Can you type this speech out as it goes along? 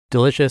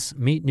Delicious,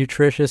 meat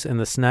nutritious, and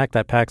the snack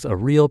that packs a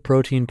real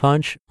protein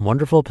punch,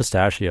 Wonderful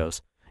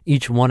Pistachios.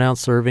 Each 1 ounce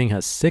serving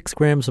has 6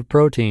 grams of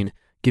protein,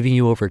 giving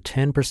you over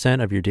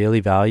 10% of your daily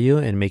value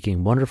and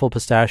making Wonderful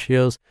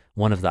Pistachios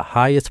one of the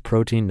highest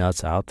protein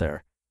nuts out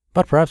there.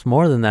 But perhaps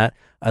more than that,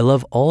 I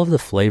love all of the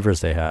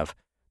flavors they have.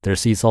 Their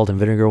sea salt and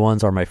vinegar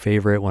ones are my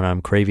favorite when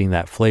I'm craving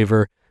that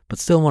flavor, but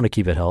still want to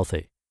keep it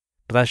healthy.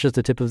 But that's just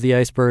the tip of the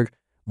iceberg.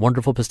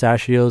 Wonderful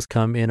Pistachios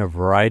come in a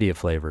variety of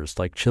flavors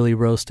like chili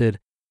roasted,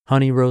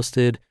 honey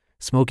roasted,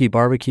 smoky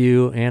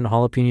barbecue, and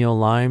jalapeno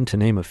lime, to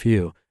name a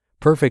few.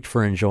 Perfect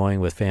for enjoying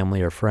with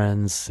family or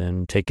friends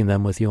and taking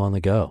them with you on the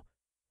go.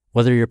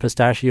 Whether you're a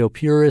pistachio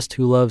purist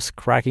who loves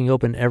cracking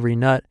open every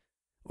nut,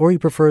 or you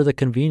prefer the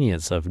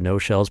convenience of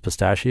no-shells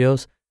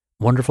pistachios,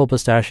 Wonderful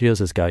Pistachios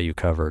has got you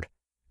covered.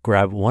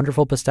 Grab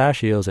Wonderful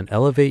Pistachios and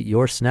elevate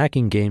your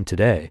snacking game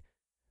today.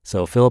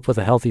 So fill up with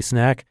a healthy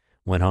snack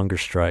when hunger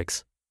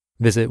strikes.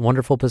 Visit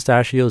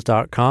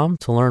wonderfulpistachios.com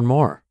to learn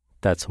more.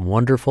 That's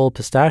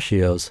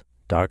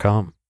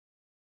wonderfulpistachios.com.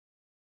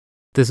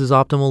 This is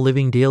Optimal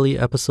Living Daily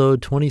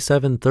episode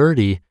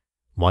 2730,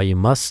 Why You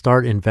Must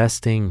Start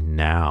Investing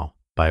Now,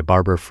 by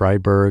Barbara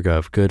Friedberg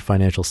of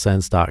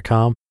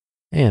goodfinancialsense.com.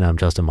 And I'm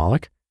Justin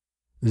Malik.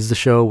 This is a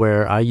show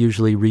where I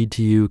usually read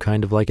to you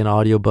kind of like an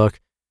audiobook.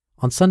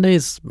 On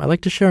Sundays, I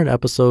like to share an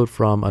episode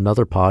from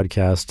another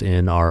podcast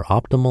in our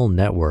Optimal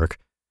network.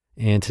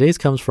 And today's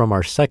comes from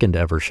our second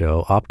ever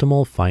show,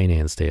 Optimal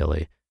Finance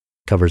Daily.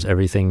 Covers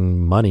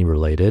everything money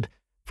related,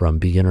 from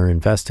beginner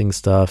investing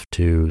stuff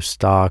to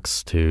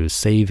stocks to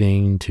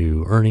saving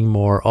to earning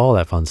more, all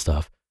that fun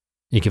stuff.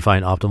 You can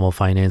find Optimal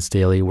Finance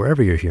Daily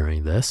wherever you're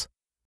hearing this.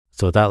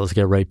 So with that, let's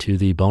get right to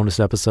the bonus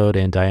episode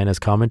and Diana's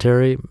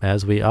commentary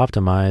as we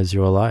optimize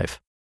your life.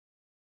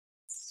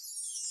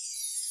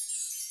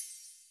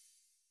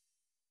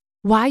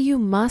 Why You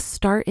Must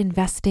Start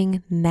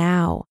Investing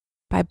Now,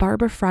 by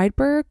Barbara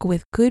Friedberg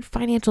with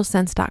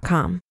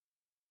goodfinancialsense.com.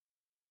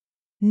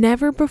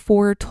 Never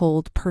before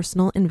told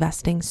personal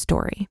investing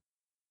story.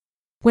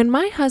 When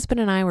my husband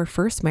and I were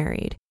first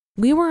married,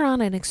 we were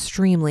on an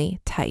extremely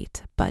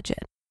tight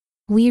budget.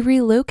 We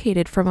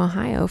relocated from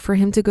Ohio for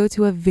him to go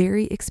to a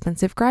very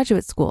expensive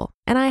graduate school,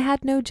 and I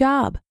had no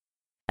job.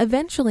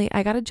 Eventually,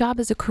 I got a job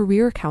as a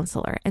career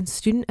counselor and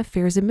student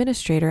affairs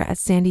administrator at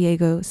San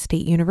Diego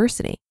State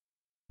University.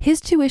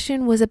 His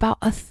tuition was about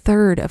a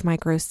third of my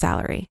gross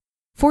salary.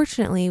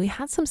 Fortunately, we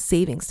had some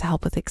savings to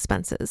help with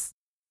expenses.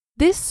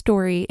 This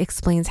story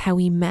explains how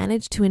we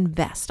managed to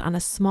invest on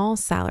a small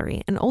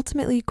salary and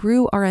ultimately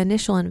grew our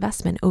initial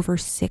investment over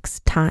 6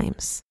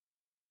 times.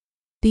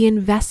 The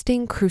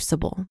investing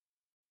crucible.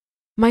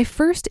 My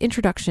first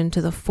introduction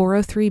to the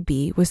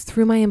 403(b) was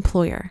through my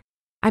employer.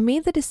 I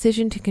made the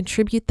decision to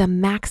contribute the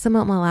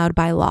maximum allowed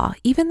by law,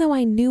 even though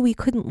I knew we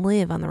couldn't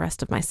live on the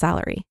rest of my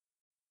salary.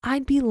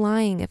 I'd be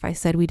lying if I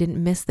said we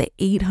didn't miss the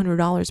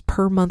 $800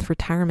 per month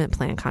retirement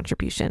plan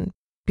contribution,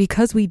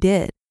 because we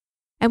did.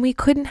 And we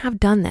couldn't have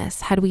done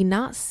this had we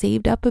not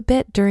saved up a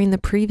bit during the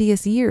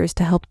previous years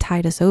to help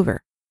tide us over.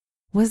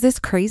 Was this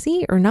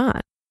crazy or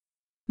not?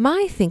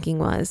 My thinking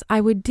was I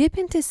would dip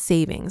into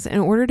savings in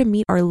order to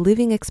meet our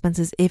living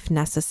expenses if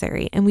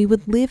necessary, and we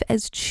would live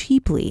as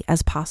cheaply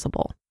as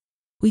possible.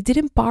 We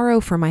didn't borrow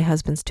for my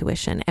husband's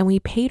tuition, and we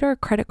paid our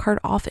credit card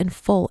off in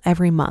full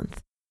every month.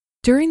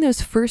 During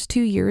those first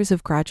 2 years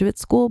of graduate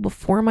school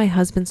before my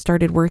husband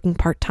started working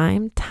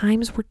part-time,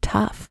 times were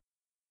tough.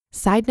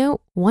 Side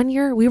note, one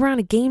year we were on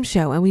a game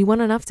show and we won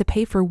enough to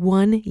pay for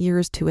 1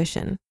 year's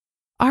tuition.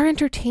 Our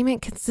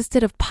entertainment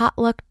consisted of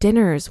potluck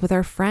dinners with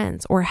our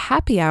friends or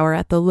happy hour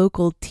at the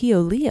local Tio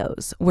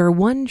Leo's, where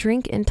one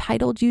drink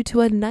entitled you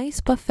to a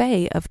nice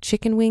buffet of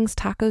chicken wings,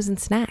 tacos, and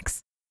snacks.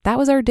 That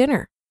was our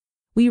dinner.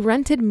 We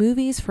rented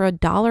movies for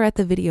 $1 at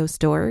the video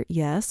store.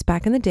 Yes,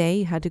 back in the day,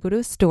 you had to go to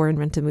a store and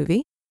rent a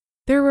movie.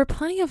 There were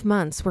plenty of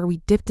months where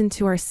we dipped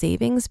into our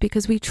savings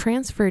because we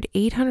transferred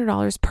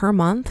 $800 per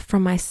month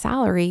from my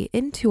salary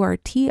into our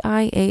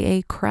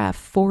TIAA CREF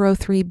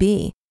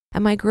 403(b),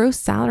 and my gross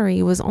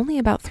salary was only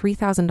about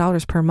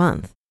 $3,000 per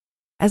month.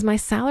 As my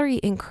salary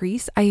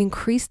increased, I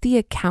increased the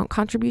account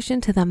contribution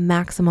to the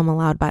maximum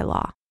allowed by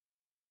law.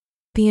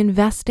 The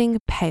investing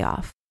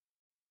payoff.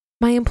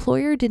 My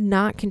employer did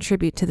not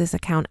contribute to this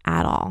account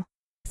at all.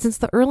 Since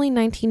the early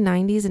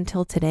 1990s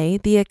until today,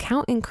 the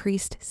account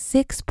increased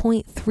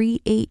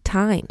 6.38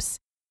 times.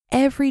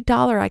 Every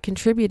dollar I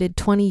contributed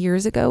 20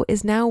 years ago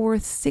is now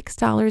worth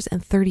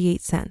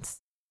 $6.38.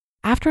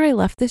 After I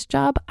left this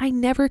job, I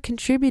never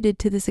contributed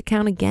to this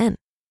account again.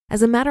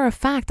 As a matter of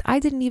fact, I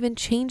didn't even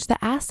change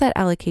the asset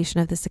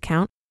allocation of this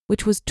account,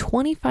 which was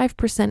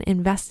 25%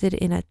 invested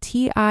in a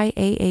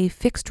TIAA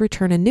fixed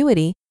return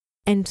annuity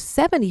and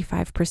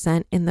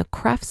 75% in the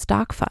CREF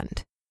stock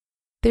fund.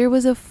 There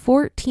was a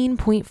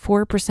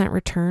 14.4%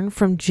 return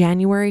from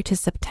January to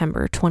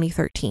September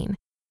 2013.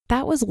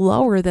 That was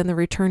lower than the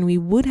return we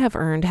would have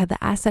earned had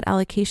the asset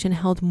allocation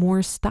held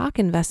more stock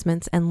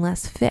investments and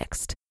less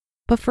fixed.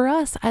 But for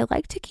us, I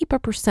like to keep a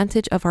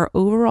percentage of our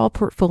overall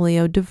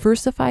portfolio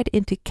diversified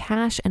into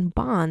cash and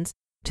bonds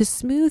to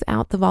smooth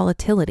out the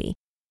volatility,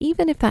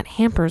 even if that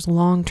hampers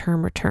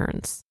long-term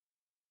returns.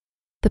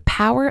 The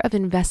power of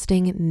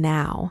investing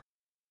now.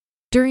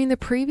 During the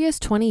previous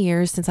 20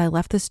 years since I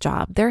left this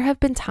job, there have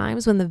been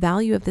times when the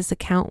value of this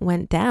account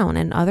went down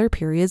and other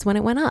periods when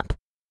it went up.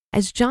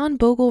 As John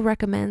Bogle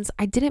recommends,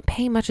 I didn't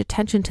pay much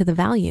attention to the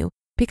value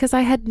because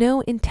I had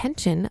no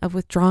intention of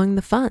withdrawing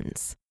the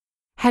funds.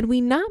 Had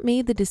we not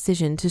made the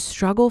decision to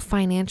struggle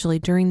financially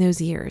during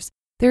those years,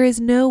 there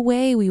is no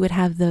way we would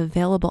have the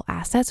available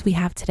assets we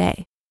have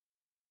today.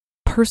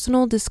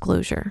 Personal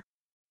disclosure.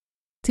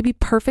 To be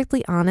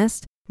perfectly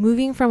honest,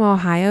 moving from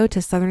Ohio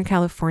to Southern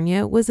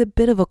California was a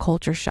bit of a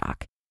culture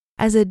shock.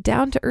 As a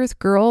down-to-earth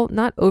girl,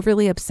 not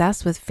overly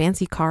obsessed with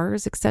fancy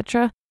cars,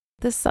 etc.,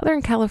 the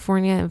Southern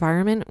California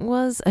environment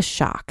was a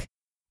shock.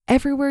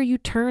 Everywhere you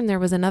turn, there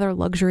was another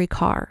luxury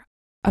car.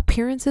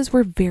 Appearances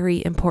were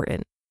very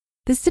important.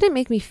 This didn't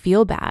make me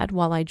feel bad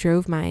while I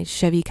drove my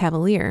Chevy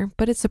Cavalier,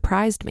 but it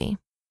surprised me.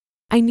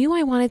 I knew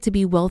I wanted to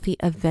be wealthy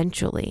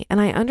eventually,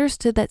 and I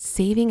understood that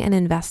saving and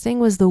investing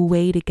was the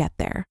way to get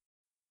there.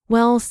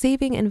 Well,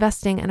 saving,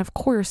 investing, and of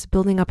course,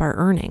 building up our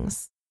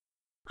earnings.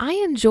 I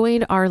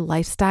enjoyed our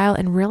lifestyle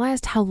and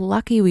realized how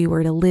lucky we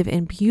were to live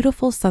in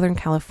beautiful Southern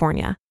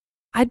California.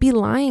 I'd be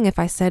lying if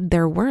I said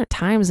there weren't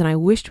times when I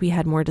wished we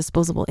had more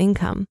disposable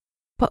income.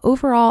 But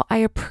overall, I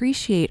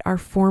appreciate our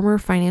former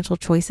financial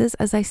choices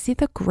as I see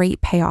the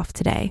great payoff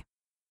today.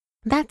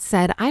 That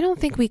said, I don't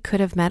think we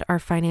could have met our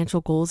financial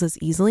goals as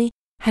easily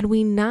had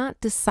we not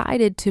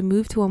decided to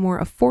move to a more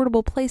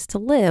affordable place to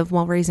live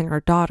while raising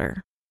our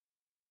daughter.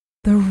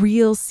 The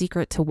real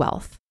secret to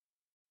wealth.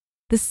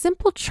 The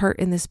simple chart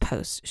in this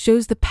post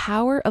shows the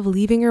power of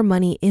leaving your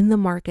money in the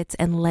markets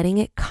and letting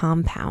it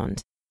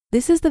compound.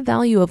 This is the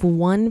value of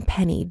 1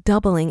 penny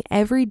doubling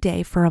every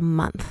day for a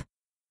month.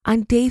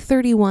 On day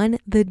 31,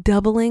 the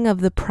doubling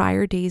of the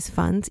prior day's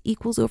funds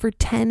equals over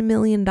 $10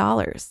 million.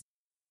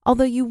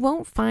 Although you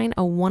won't find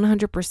a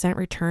 100%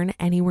 return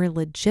anywhere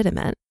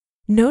legitimate,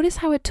 notice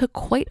how it took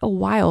quite a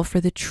while for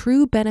the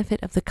true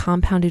benefit of the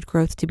compounded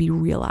growth to be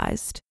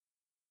realized.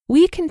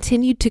 We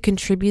continued to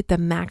contribute the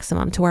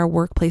maximum to our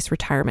workplace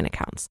retirement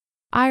accounts,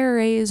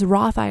 IRAs,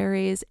 Roth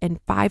IRAs, and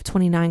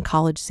 529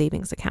 college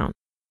savings account.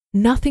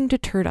 Nothing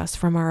deterred us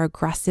from our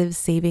aggressive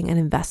saving and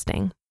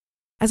investing.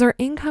 As our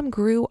income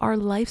grew, our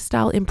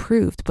lifestyle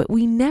improved, but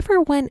we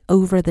never went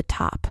over the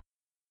top.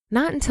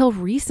 Not until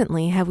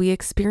recently have we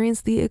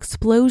experienced the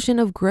explosion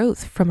of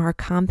growth from our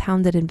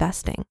compounded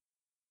investing.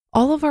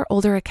 All of our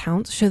older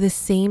accounts show the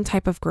same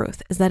type of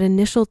growth as that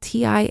initial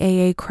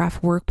TIAA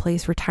Craft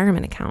Workplace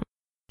Retirement account.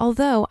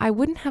 Although I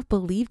wouldn't have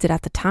believed it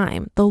at the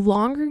time, the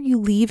longer you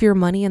leave your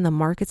money in the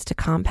markets to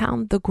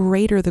compound, the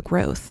greater the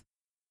growth.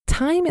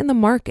 Time in the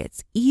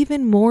markets,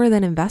 even more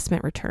than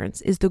investment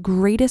returns, is the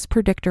greatest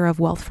predictor of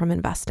wealth from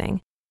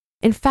investing.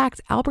 In fact,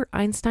 Albert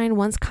Einstein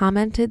once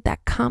commented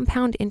that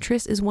compound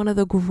interest is one of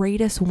the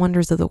greatest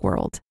wonders of the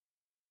world.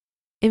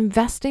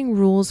 Investing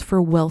rules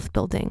for wealth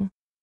building.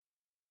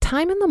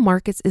 Time in the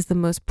markets is the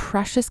most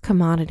precious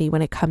commodity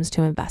when it comes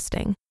to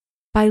investing.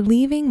 By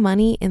leaving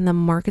money in the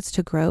markets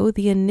to grow,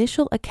 the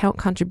initial account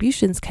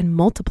contributions can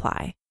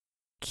multiply.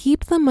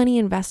 Keep the money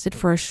invested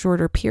for a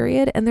shorter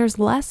period, and there's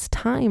less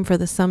time for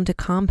the sum to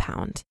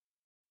compound.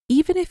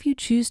 Even if you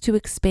choose to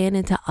expand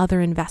into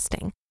other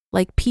investing,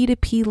 like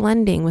P2P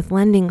lending with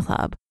Lending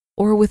Club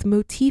or with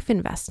motif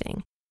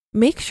investing,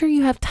 make sure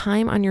you have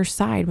time on your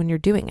side when you're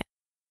doing it.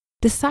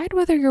 Decide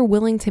whether you're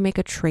willing to make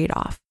a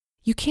trade-off.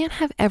 You can't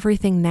have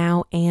everything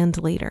now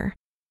and later.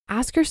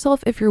 Ask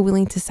yourself if you're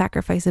willing to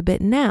sacrifice a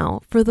bit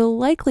now for the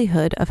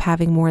likelihood of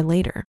having more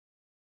later.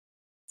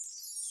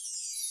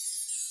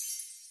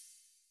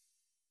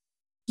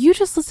 You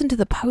just listened to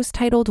the post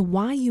titled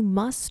 "Why You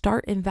Must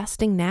Start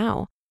Investing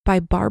Now" by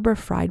Barbara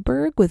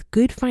Friedberg with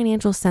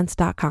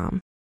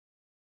GoodFinancialSense.com.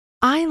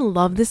 I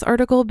love this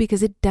article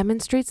because it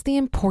demonstrates the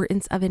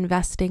importance of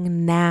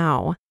investing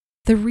now.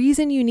 The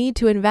reason you need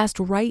to invest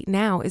right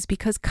now is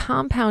because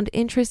compound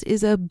interest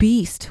is a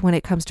beast when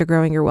it comes to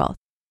growing your wealth.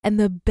 And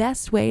the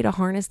best way to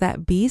harness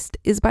that beast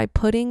is by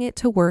putting it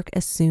to work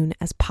as soon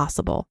as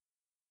possible.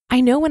 I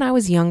know when I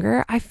was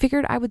younger, I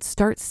figured I would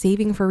start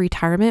saving for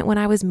retirement when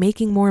I was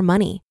making more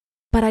money.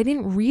 But I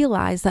didn't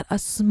realize that a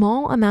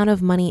small amount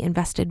of money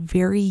invested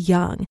very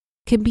young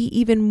can be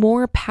even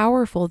more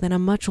powerful than a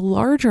much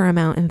larger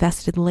amount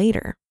invested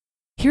later.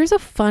 Here's a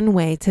fun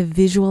way to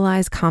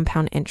visualize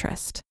compound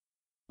interest.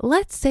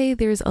 Let's say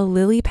there's a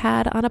lily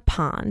pad on a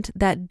pond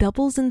that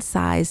doubles in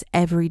size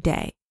every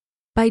day.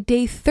 By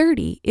day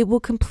 30, it will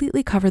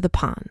completely cover the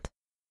pond.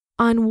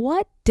 On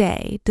what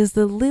day does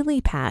the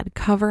lily pad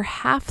cover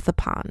half the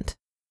pond?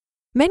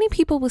 Many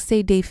people will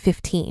say day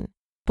 15,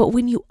 but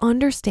when you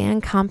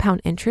understand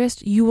compound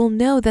interest, you will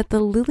know that the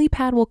lily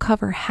pad will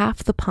cover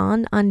half the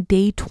pond on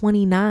day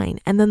 29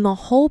 and then the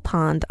whole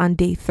pond on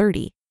day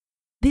 30.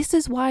 This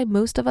is why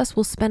most of us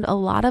will spend a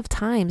lot of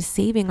time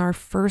saving our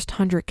first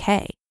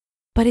 100K.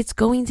 But it's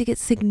going to get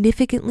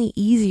significantly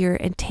easier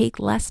and take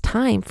less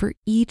time for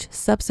each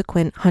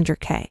subsequent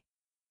 100K.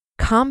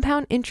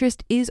 Compound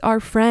interest is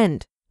our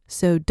friend,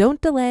 so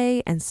don't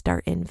delay and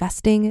start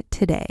investing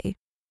today.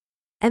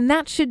 And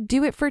that should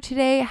do it for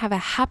today. Have a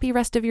happy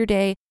rest of your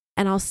day,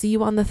 and I'll see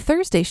you on the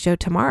Thursday show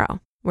tomorrow,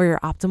 where your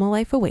optimal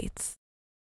life awaits.